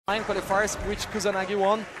9 qualifiers, which Kusanagi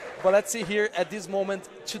won. But let's see here at this moment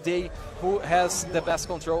today who has the best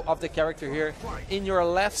control of the character here. In your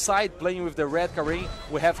left side, playing with the red Karin,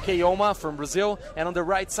 we have Keoma from Brazil. And on the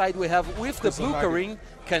right side, we have with the blue Karin,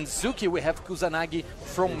 Kanzuki, we have Kusanagi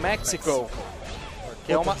from Mexico.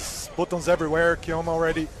 Keoma. Buttons everywhere. Keoma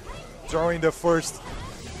already drawing the first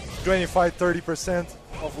 25-30%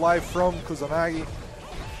 of life from Kusanagi.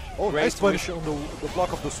 Oh, Great nice punish on the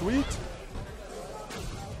block of the sweet.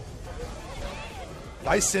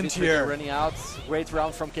 Nice anti-air. Running out. Great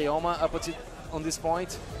round from Keoma up on this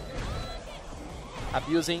point.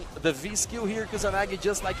 Abusing the V skill here, Kusanagi,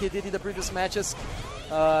 just like he did in the previous matches.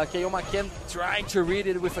 Keoma can try to read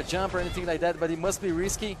it with a jump or anything like that, but it must be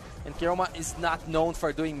risky, and Keoma is not known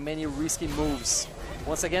for doing many risky moves.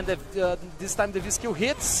 Once again, this time the V skill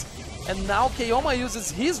hits, and now Keoma uses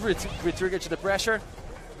his retrigger to the pressure.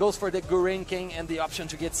 Goes for the Guren King and the option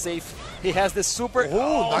to get safe. He has the super.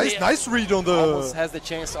 Oh, nice read on the. Almost has the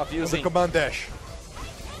chance of using the command dash.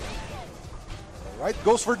 All right,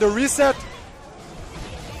 goes for the reset.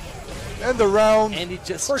 And the round. And it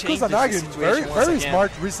just for Kusanagi, very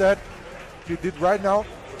smart reset. He did right now.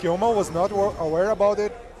 Keoma was not aware about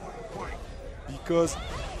it because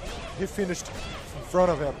he finished in front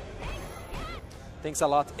of him. Thanks a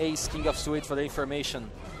lot, Ace King of Sweet, for the information.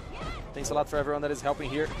 Thanks a lot for everyone that is helping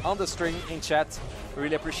here on the stream in chat. We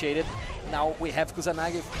really appreciate it. Now we have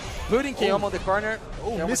Kusanagi putting Keoma on the corner.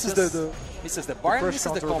 Oh, Keoma misses the bar and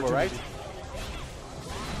misses the combo, right?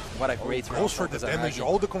 What a great round. Goes for the damage,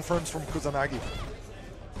 all the confirms from Kusanagi.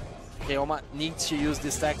 Keoma needs to use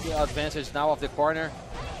this tactical advantage now of the corner.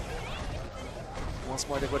 Once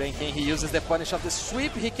more the Goren King. He uses the punish of the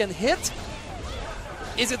sweep. He can hit.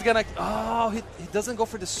 Is it gonna... Oh, he doesn't go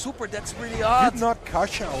for the super. That's really odd. Did not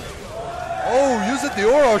cash out. Oh, used the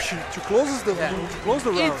Orochi to close the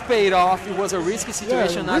round. It paid off. It was a risky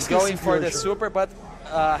situation, not going for the super, but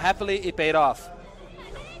happily it paid off.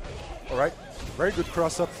 All right. Very good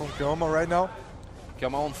cross-up from Keoma right now.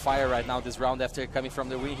 Keoma on fire right now this round after coming from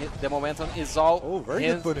the win hit. The momentum is all... Oh, very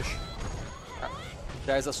good punish.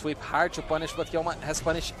 There's a sweep hard to punish, but Keoma has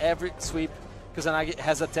punished every sweep Kusanagi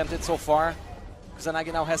has attempted so far.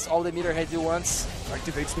 Kusanagi now has all the meter head he wants.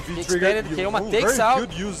 Activates the V trigger. Keoma takes out. Very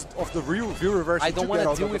good use of the V reversal. I don't want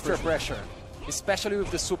to deal with your pressure, especially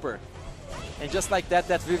with the super. And just like that,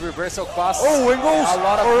 that V reversal costs and goes a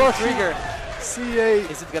lot of trigger. CA.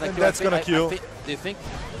 Is it gonna kill? That's gonna kill. Do you think?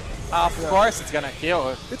 Of course, it's gonna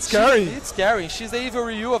kill. It's Karin. It's Karin. She's the evil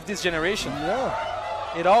Ryu of this generation.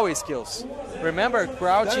 Yeah. It always kills. Remember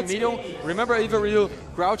crouching medium. Remember evil Ryu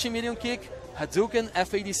crouching medium kick. Hadouken,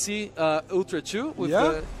 FADC, Ultra 2 with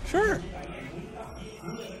the... Sure.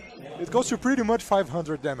 It goes to pretty much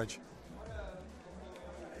 500 damage.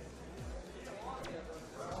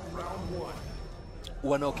 Round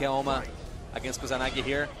 1. Keoma against Kusanagi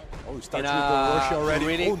here. Oh, he starts with the rush already.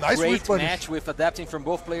 Really nice great match with adapting from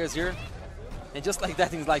both players here. And just like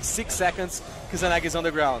that, in like 6 seconds, Kusanagi is on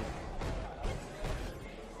the ground.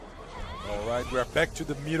 All right, we are back to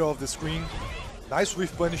the middle of the screen. Nice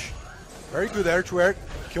whiff punish. Very good air-to-air.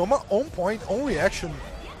 Keoma on point, on reaction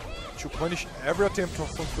to punish every attempt from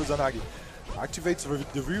Kusanagi. Activates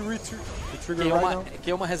the trigger right now.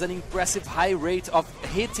 Keoma has an impressive high rate of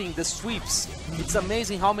hitting the sweeps. It's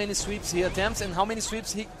amazing how many sweeps he attempts and how many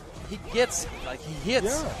sweeps he gets, like he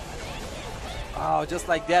hits. Yeah. Oh, just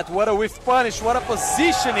like that. What a whiff punish, what a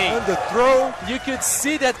positioning. And the throw. You could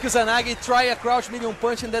see that Kusanagi try a crouch medium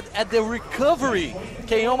punch and that at the recovery,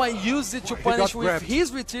 Keoma used it to punish with his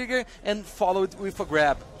retrigger and followed with a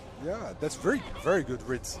grab. Yeah, that's very good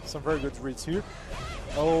reads. Some very good reads here.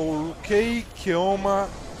 Okay, Keoma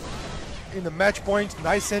in the match point.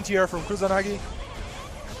 Nice anti-air from Kusanagi.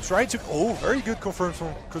 Trying to... Oh, very good confirm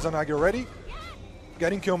from Kusanagi already.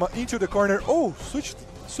 Getting Keoma into the corner. Oh, switch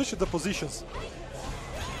the positions.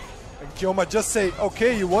 And Keoma just say,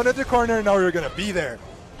 okay, you wanted the corner, now you're going to be there.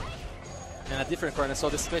 And a different corner, so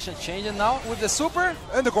the situation changing now with the super.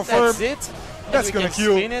 And the confirm. That's it. That's going to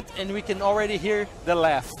kill. Spin it, and we can already hear the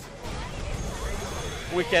laugh.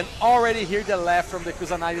 We can already hear the laugh from the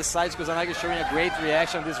Kusanagi side. Kusanagi showing a great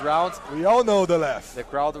reaction this round. We all know the laugh. The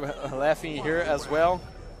crowd laughing here as well.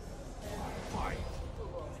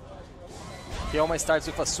 Keoma starts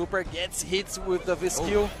with a super, gets hit with the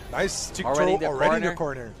V-skill. Nice stick throw already in the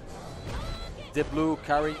corner. The blue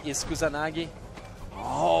Karin is Kusanagi.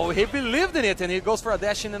 Oh, he believed in it, and he goes for a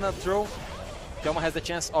dash in and a throw. Keoma has the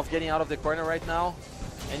chance of getting out of the corner right now,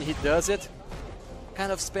 and he does it.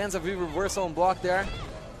 Kind of spans a V reversal on block there.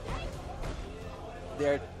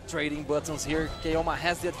 They're trading buttons here. Keoma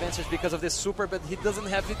has the advantage because of the super, but he doesn't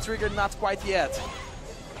have the trigger, not quite yet.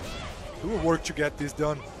 He will work to get this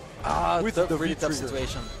done. with the the really tough V-trigger.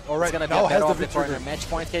 situation. All right, it's gonna be now a battle has of the the corner. V-trigger. Match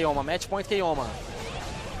point Keoma. Match point Keoma.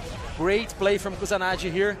 Great play from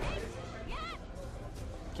Kusanagi here.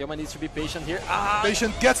 Keoma needs to be patient here.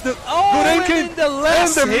 Patient gets the Oh, good and aiming, in the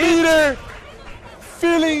last and the hit. meter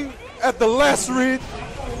feeling at the last read.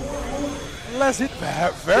 Last hit,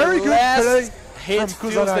 very good play hit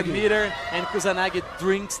from fills the Kusanagi. meter, and Kusanagi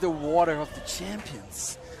drinks the water of the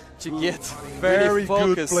champions to get Very really good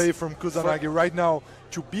focused. play from Kusanagi right now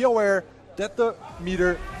to be aware that the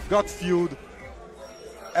meter got fueled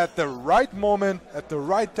at the right moment, at the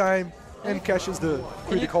right time, and catches the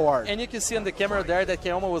critical art. And you can see on the camera there that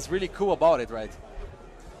Keoma was really cool about it, right?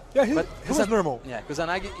 Yeah, he But was normal. Yeah,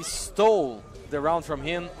 Kusanagi stole the round from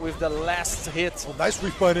him with the last hit. Oh, nice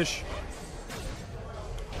repunish.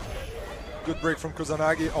 Good break from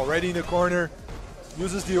Kusanagi, already in the corner.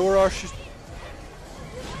 Uses the Orochi.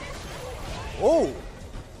 Oh,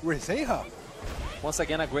 Resenha. Once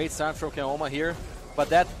again, a great start from Keoma here, but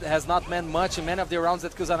that has not meant much in many of the rounds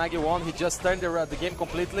that Kusanagi won. He just turned the game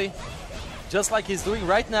completely, just like he's doing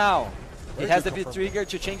right now. He has the V-trigger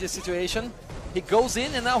to change the situation. He goes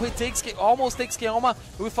in, and now he almost takes Keoma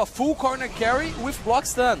with a full corner carry with block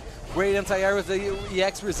stun. Great anti-air with the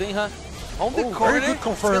EX Resenha on the corner. Very good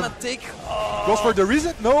confirm. It's gonna take. Goes for the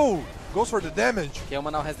reason? No, goes for the damage.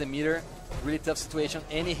 Keoma now has the meter. Really tough situation.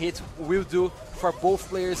 Any hit will do for both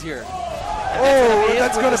players here. Oh,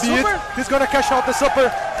 that's gonna be it. He's gonna cash out the super.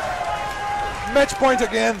 Match point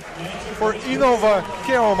again for Innova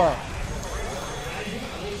Keoma.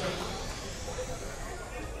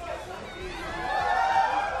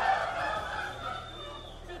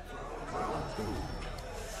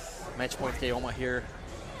 Match point Keoma here.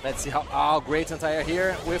 Let's see how great anti-air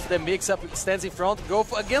here with the mix-up. Stands in front. Go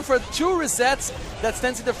again for 2 resets. That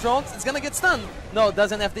stands in the front. It's gonna get stunned. No,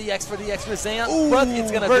 doesn't have the EX for the EX Resenha, but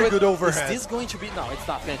it's gonna do it. Very good overhead. Is this going to be? No, it's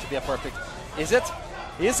not going to be a perfect. Is it?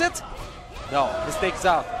 Is it? No, mistakes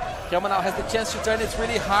out. Keoma now has the chance to turn it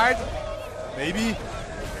really hard. Maybe.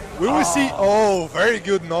 Will we see? Oh, very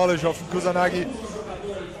good knowledge of Kusanagi.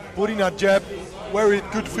 Putting a jab where it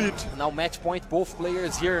could fit. Now match point, both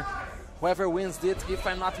players here. Whoever wins it, if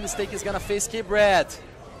I'm not mistaken, is gonna face K-Bread.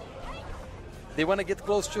 They wanna get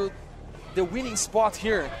close to the winning spot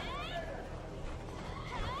here.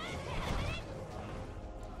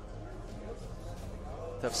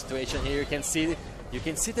 Tough situation here. You can see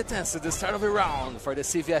the tense at the start of the round for the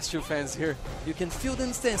CVS2 fans here. You can feel the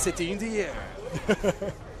intensity in the air.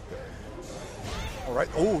 All right.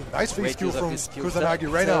 Oh, nice face kill from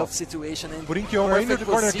Kusanagi right now. Tough situation and putting Keoma into the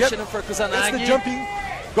corner. Position for Kusanagi. That's the jumping.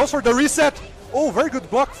 Goes for the reset. Oh, very good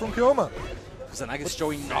block from Keoma. Kusanagi is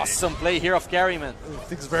showing awesome play here of Karin, man.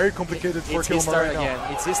 Things very complicated for It's his Keoma turn right again.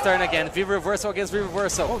 now. It's his turn again. V reversal against V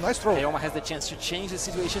reversal. Oh, nice throw. Keoma has the chance to change the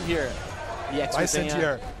situation here. EX Nice Resenha.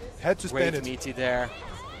 anti-air. Had to spend Great it. meaty there.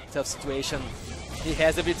 Tough situation. He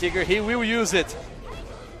has the V-trigger. He will use it.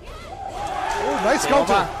 Oh, nice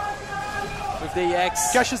counter. With the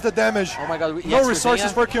EX. Cashes the damage. Oh my god. EX No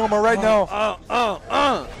resources Resenha. for Keoma right now.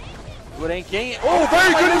 Gurenken. Oh,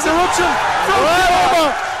 very good interruption from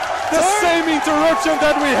Keoma. The same interruption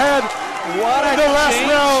that we had What in a the last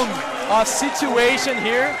change round. of situation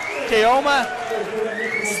here. Keoma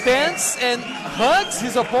stands and hugs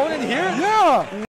his opponent here. Yeah.